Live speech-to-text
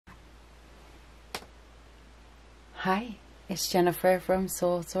Hi, it's Jennifer from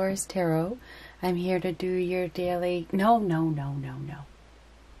Soul Source Tarot. I'm here to do your daily... No.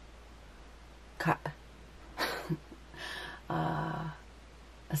 Cut. Let's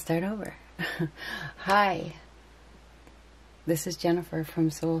start over. Hi, this is Jennifer from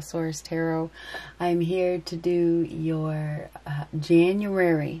Soul Source Tarot. I'm here to do your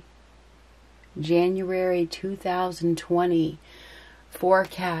January 2020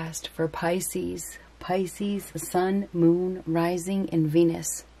 forecast for Pisces. Pisces, Sun, Moon, Rising, and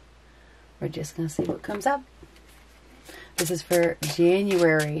Venus. We're just going to see what comes up. This is for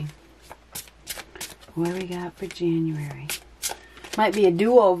January. What do we got for January? Might be a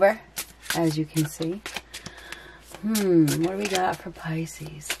do-over, as you can see. What do we got for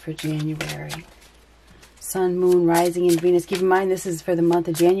Pisces for January? Sun, Moon, Rising, and Venus. Keep in mind, this is for the month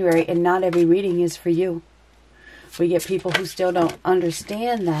of January, and not every reading is for you. We get people who still don't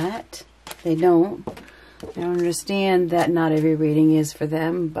understand that. They don't understand that not every reading is for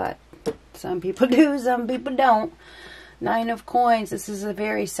them, but some people do, some people don't. Nine of Coins. This is a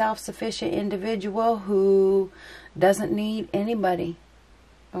very self-sufficient individual who doesn't need anybody.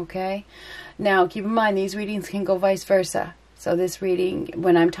 Okay? Now, keep in mind, these readings can go vice versa. So this reading,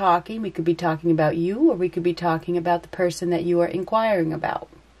 when I'm talking, we could be talking about you, or we could be talking about the person that you are inquiring about.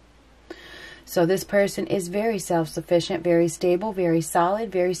 So this person is very self-sufficient, very stable, very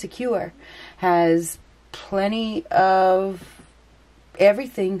solid, very secure. Has plenty of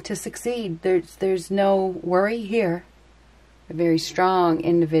everything to succeed. There's no worry here. A very strong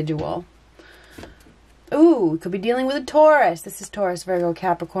individual. Ooh, could be dealing with a Taurus. This is Taurus, Virgo,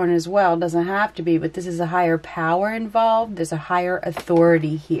 Capricorn as well. Doesn't have to be, but this is a higher power involved. There's a higher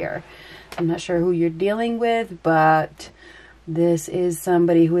authority here. I'm not sure who you're dealing with, but... this is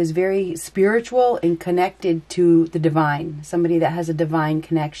somebody who is very spiritual and connected to the divine. Somebody that has a divine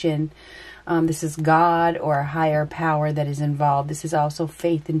connection. This is God or a higher power that is involved. This is also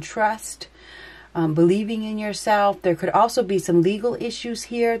faith and trust. Believing in yourself. There could also be some legal issues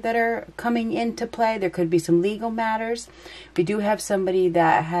here that are coming into play. There could be some legal matters. We do have somebody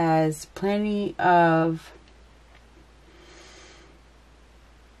that has plenty of...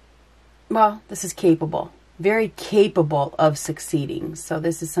 well, this is capable. Very capable of succeeding. So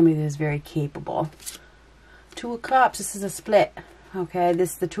this is somebody that is very capable. Two of Cups. This is a split. Okay,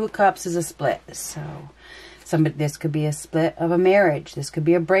 the Two of Cups is a split. So this could be a split of a marriage. This could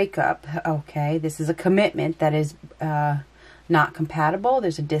be a breakup. Okay, this is a commitment that is not compatible.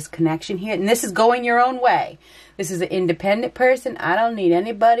 There's a disconnection here, and this is going your own way. This is an independent person. I don't need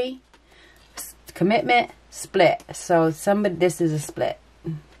anybody. Commitment, split. So this is a split.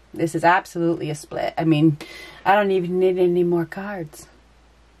 This is absolutely a split. I mean, I don't even need any more cards.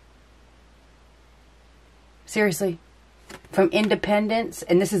 Seriously. From independence,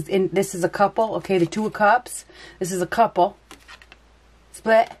 and this is a couple, okay, the Two of Cups. This is a couple.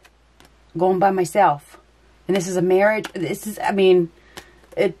 Split. Going by myself. And this is a marriage. This is, I mean,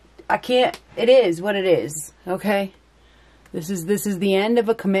 it is what it is, okay? This is the end of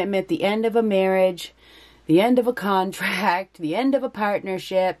a commitment, the end of a marriage. The end of a contract, the end of a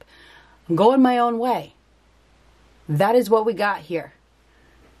partnership. I'm going my own way. That is what we got here.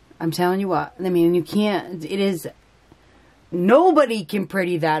 I'm telling you what. I mean, you can't, it is, nobody can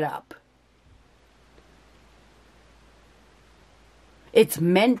pretty that up. It's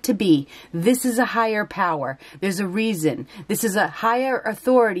meant to be. This is a higher power. There's a reason. This is a higher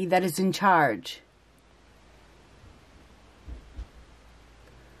authority that is in charge.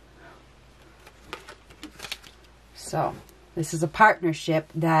 So, this is a partnership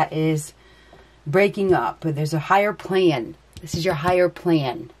that is breaking up. But there's a higher plan. This is your higher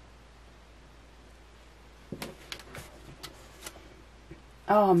plan.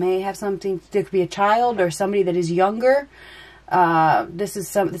 Oh, may have something. There could be a child or somebody that is younger. This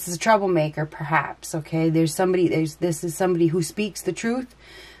is a troublemaker, perhaps. Okay, this is somebody who speaks the truth.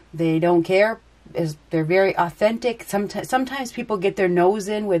 They don't care. They're very authentic. Sometimes people get their nose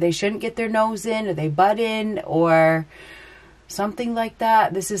in where they shouldn't get their nose in, or they butt in, or something like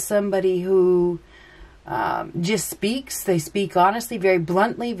that. This is somebody who just speaks. They speak honestly, very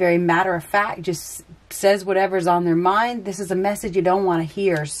bluntly, very matter of fact, just says whatever's on their mind. This is a message you don't want to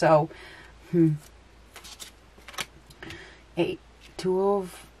hear. So, Two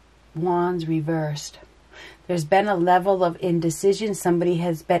of Wands reversed. There's been a level of indecision. Somebody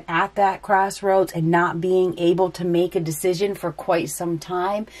has been at that crossroads and not being able to make a decision for quite some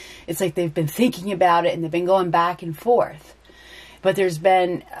time. It's like they've been thinking about it and they've been going back and forth. But there's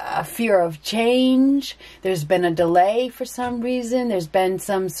been a fear of change. There's been a delay for some reason. There's been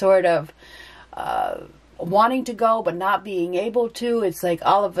some sort of wanting to go but not being able to. It's like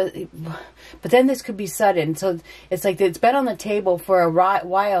all of it, but then this could be sudden. So it's like it's been on the table for a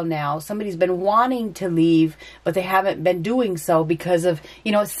while now. Somebody's been wanting to leave, but they haven't been doing so because of,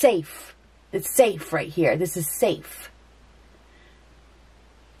 you know, it's safe. It's safe right here. This is safe.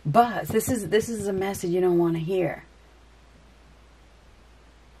 But this is a message you don't want to hear.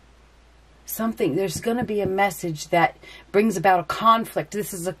 There's going to be a message that brings about a conflict.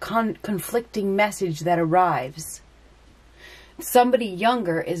 This is a conflicting message that arrives. Somebody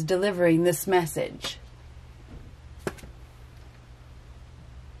younger is delivering this message.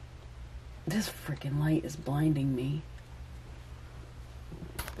 This freaking light is blinding me.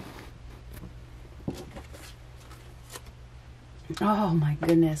 Oh my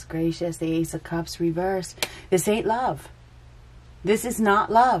goodness gracious. The Ace of Cups reversed. This ain't love. This is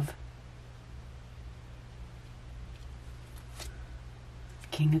not love.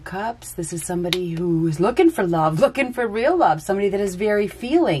 King of Cups. This is somebody who is looking for love, looking for real love. Somebody that is very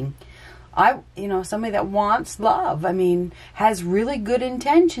feeling. Somebody that wants love. I mean, has really good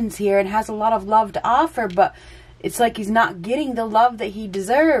intentions here and has a lot of love to offer, but it's like he's not getting the love that he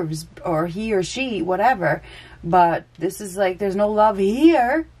deserves, or he or she, whatever. But this is like, there's no love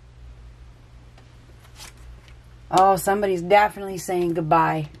here. Oh, somebody's definitely saying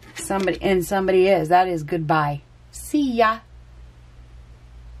goodbye. Somebody is. That is goodbye. See ya.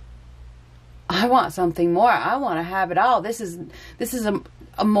 I want something more. I want to have it all. This is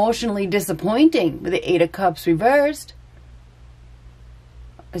emotionally disappointing with the Eight of Cups reversed.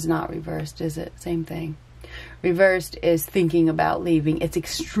 It's not reversed, is it? Same thing. Reversed is thinking about leaving. It's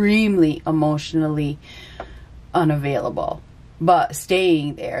extremely emotionally unavailable. But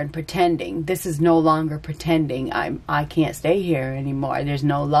staying there and pretending. This is no longer pretending. I can't stay here anymore. There's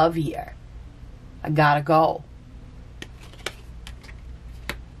no love here. I gotta go.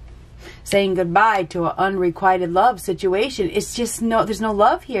 Saying goodbye to an unrequited love situation. It's just there's no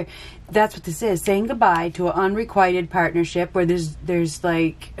love here. That's what this is. Saying goodbye to an unrequited partnership where there's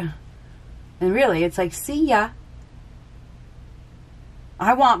like, and really it's like, see ya.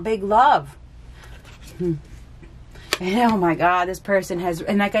 I want big love. And oh my God, this person has,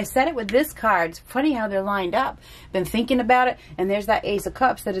 and like I said it with this card, it's funny how they're lined up. Been thinking about it, and there's that Ace of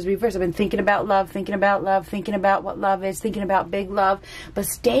Cups that is reversed. I've been thinking about love, thinking about love, thinking about what love is, thinking about big love, but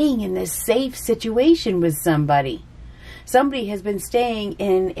staying in this safe situation with somebody. Somebody has been staying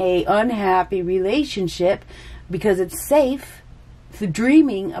in a unhappy relationship because it's safe,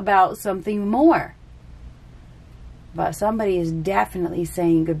 dreaming about something more. But somebody is definitely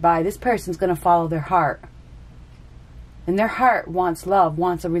saying goodbye. This person's going to follow their heart. And their heart wants love,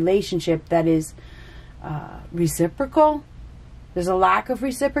 wants a relationship that is reciprocal. There's a lack of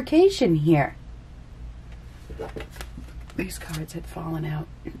reciprocation here. These cards had fallen out.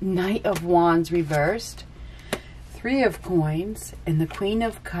 Knight of Wands reversed. Three of Coins and the Queen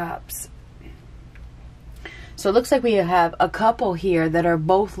of Cups. So it looks like we have a couple here that are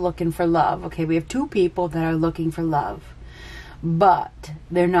both looking for love. Okay, we have two people that are looking for love. But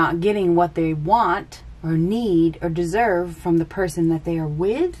they're not getting what they want or need or deserve from the person that they are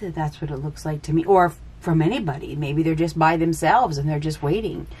with. That's what it looks like to me. Or from anybody. Maybe they're just by themselves and they're just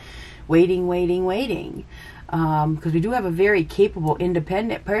waiting. Waiting. Because we do have a very capable,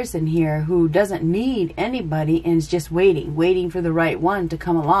 independent person here who doesn't need anybody and is just waiting for the right one to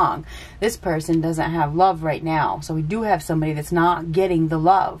come along. This person doesn't have love right now. So we do have somebody that's not getting the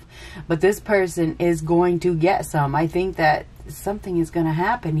love. But this person is going to get some. I think that something is going to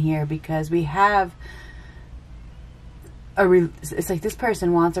happen here because we have it's like this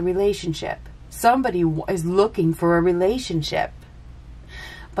person wants a relationship. Somebody is looking for a relationship.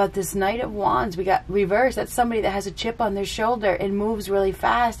 But this Knight of Wands, we got reversed. That's somebody that has a chip on their shoulder and moves really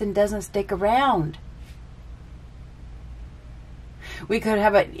fast and doesn't stick around. We could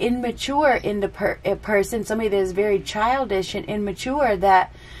have an immature person, somebody that is very childish and immature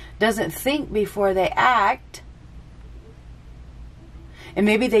that doesn't think before they act. And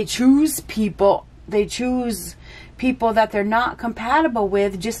maybe they choose people that they're not compatible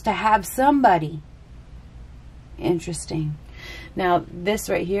with just to have somebody. Interesting. Now, this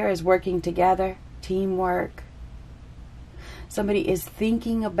right here is working together, teamwork. Somebody is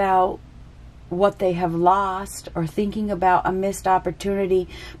thinking about what they have lost or thinking about a missed opportunity.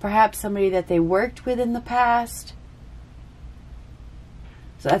 Perhaps somebody that they worked with in the past.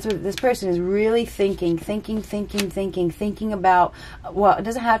 So that's what this person is really thinking about. Well, it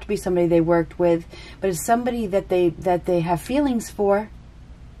doesn't have to be somebody they worked with, but it's somebody that they have feelings for.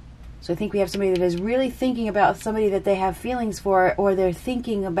 So I think we have somebody that is really thinking about somebody that they have feelings for, or they're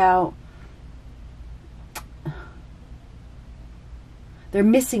thinking about, they're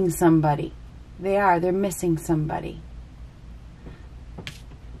missing somebody. They are. They're missing somebody.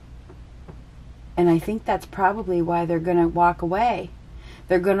 And I think that's probably why they're going to walk away.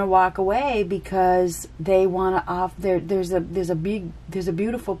 They're going to walk away because they want to there's a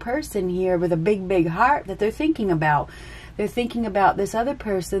beautiful person here with a big heart that they're thinking about. They're thinking about this other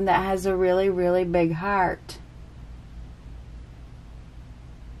person that has a really big heart.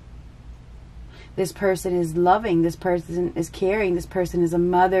 This person is loving. This person is caring. This person is a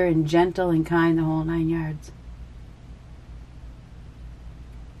mother and gentle and kind, the whole 9 yards.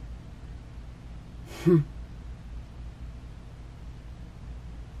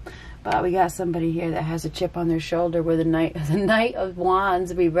 But we got somebody here that has a chip on their shoulder with the Knight of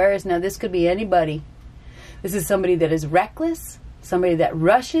Wands reversed. Now this could be anybody. This is somebody that is reckless, somebody that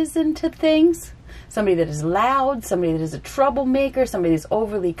rushes into things, somebody that is loud, somebody that is a troublemaker, somebody that's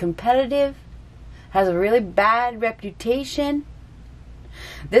overly competitive, has a really bad reputation.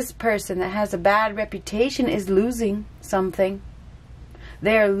 This person that has a bad reputation is losing something.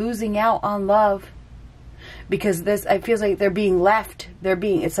 They are losing out on love. Because this, it feels like they're being left.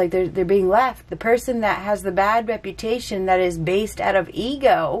 It's like they're being left. The person that has the bad reputation that is based out of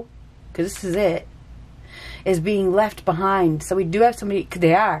ego, because this is it, is being left behind. So we do have somebody,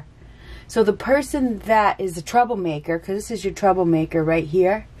 they are. So the person that is a troublemaker, because this is your troublemaker right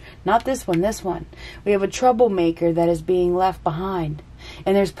here, not this one, this one. We have a troublemaker that is being left behind.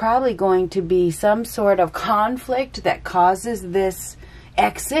 And there's probably going to be some sort of conflict that causes this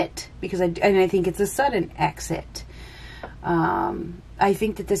exit, because I think it's a sudden exit. I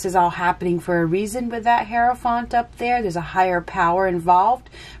think that this is all happening for a reason with that Hierophant up there. There's a higher power involved.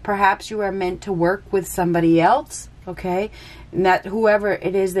 Perhaps you are meant to work with somebody else, okay? And that whoever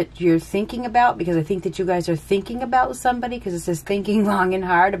it is that you're thinking about, because I think that you guys are thinking about somebody, because it says thinking long and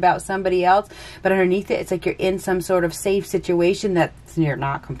hard about somebody else, but underneath it, it's like you're in some sort of safe situation that you're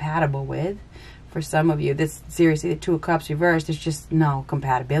not compatible with. For some of you, this seriously, the Two of Cups reversed, there's just no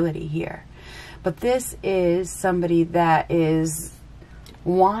compatibility here. But this is somebody that is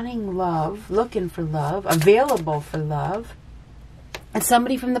wanting love, looking for love, available for love. It's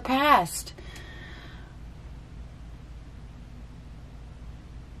somebody from the past.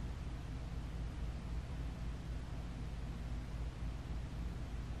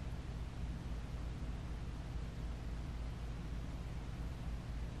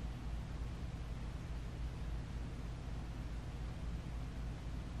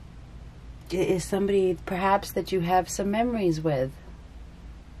 It is somebody perhaps that you have some memories with.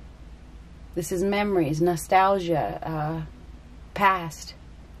 This is memories, nostalgia, past.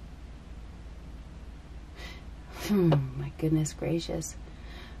 My goodness gracious.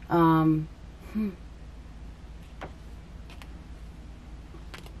 Oh,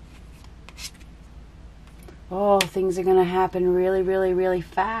 things are going to happen really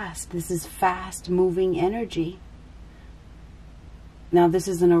fast. This is fast moving energy. Now this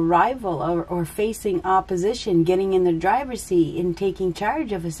is an arrival or facing opposition, getting in the driver's seat and taking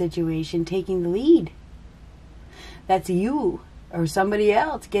charge of a situation, taking the lead. That's you or somebody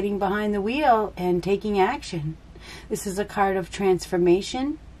else getting behind the wheel and taking action. This is a card of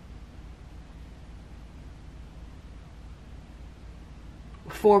transformation.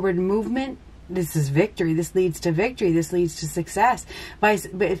 Forward movement. This is victory. This leads to victory. This leads to success. But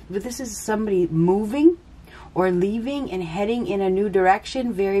this is somebody moving or leaving and heading in a new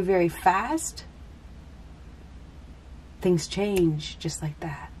direction very fast. Things change just like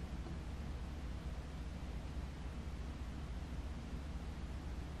that.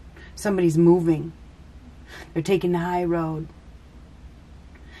 Somebody's moving. They're taking the high road.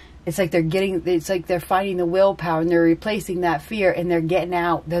 It's like they're finding the willpower and they're replacing that fear and they're getting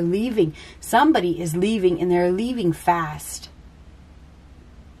out. They're leaving. Somebody is leaving and they're leaving fast.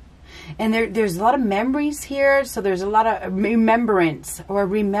 And there's a lot of memories here, so there's a lot of remembrance or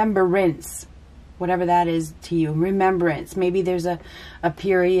remembrance, whatever that is to you, remembrance. Maybe there's a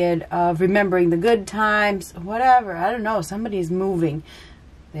period of remembering the good times, whatever, I don't know, somebody's moving.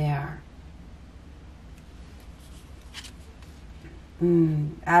 They are.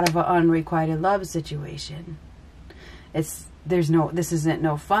 Out of an unrequited love situation. This isn't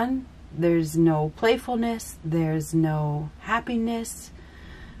no fun, there's no playfulness, there's no happiness.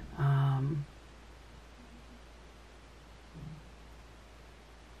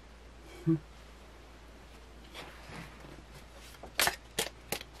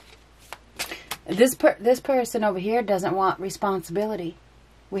 This person over here doesn't want responsibility.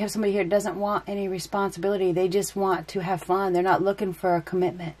 We have somebody here that doesn't want any responsibility. They just want to have fun. They're not looking for a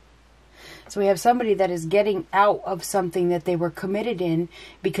commitment. So we have somebody that is getting out of something that they were committed in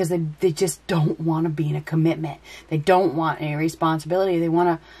because they just don't want to be in a commitment. They don't want any responsibility. They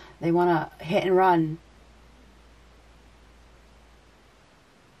want They want to hit and run.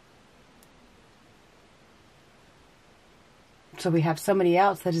 So we have somebody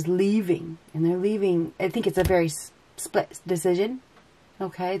else that is leaving. And they're leaving. I think it's a very split decision.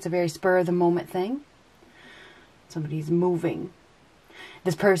 Okay, it's a very spur of the moment thing. Somebody's moving.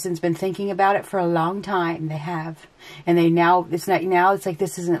 This person's been thinking about it for a long time. They have. And they now, it's like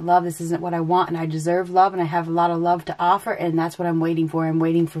this isn't love. This isn't what I want. And I deserve love. And I have a lot of love to offer. And that's what I'm waiting for. I'm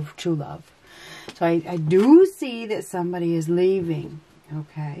waiting for true love. So I do see that somebody is leaving.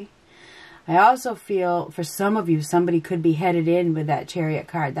 Okay. I also feel for some of you, somebody could be headed in with that Chariot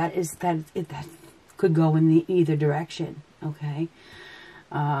card. That could go in either direction. Okay.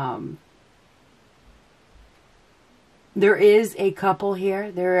 There is a couple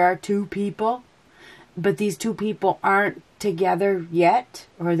here. There are two people. But these two people aren't together yet.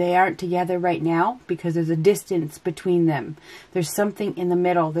 Or they aren't together right now. Because there's a distance between them. There's something in the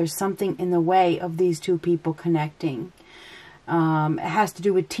middle. There's something in the way of these two people connecting. It has to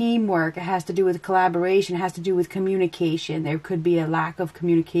do with teamwork. It has to do with collaboration. It has to do with communication. There could be a lack of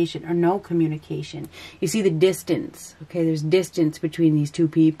communication or no communication. You see the distance. Okay, there's distance between these two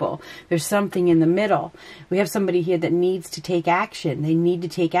people. There's something in the middle. We have somebody here that needs to take action. They need to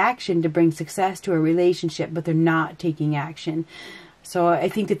take action to bring success to a relationship, but they're not taking action. So I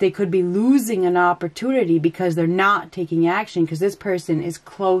think that they could be losing an opportunity because they're not taking action, because this person is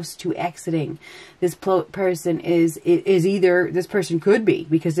close to exiting. This person is either, this person could be,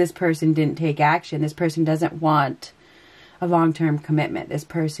 because this person didn't take action. This person doesn't want a long-term commitment. This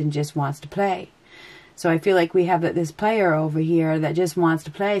person just wants to play. So I feel like we have this player over here that just wants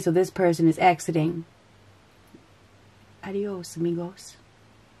to play. So this person is exiting. Adios, amigos.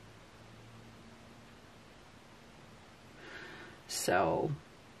 So,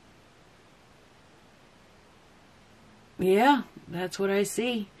 yeah, that's what I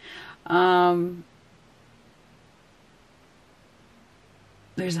see. There's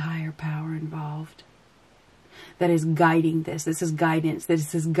a higher power involved that is guiding this. This is guidance.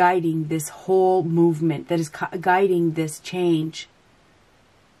 This is guiding this whole movement. That is guiding this change.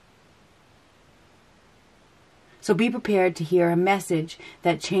 So be prepared to hear a message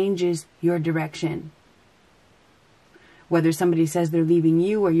that changes your direction. Whether somebody says they're leaving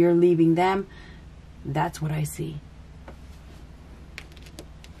you or you're leaving them, that's what I see.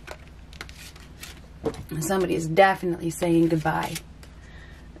 Somebody is definitely saying goodbye.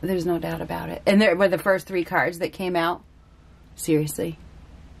 There's no doubt about it. And there were the first three cards that came out. Seriously.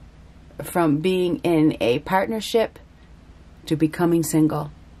 From being in a partnership to becoming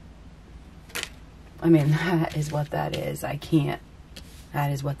single. I mean, that is what that is. I can't.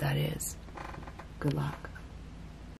 That is what that is. Good luck.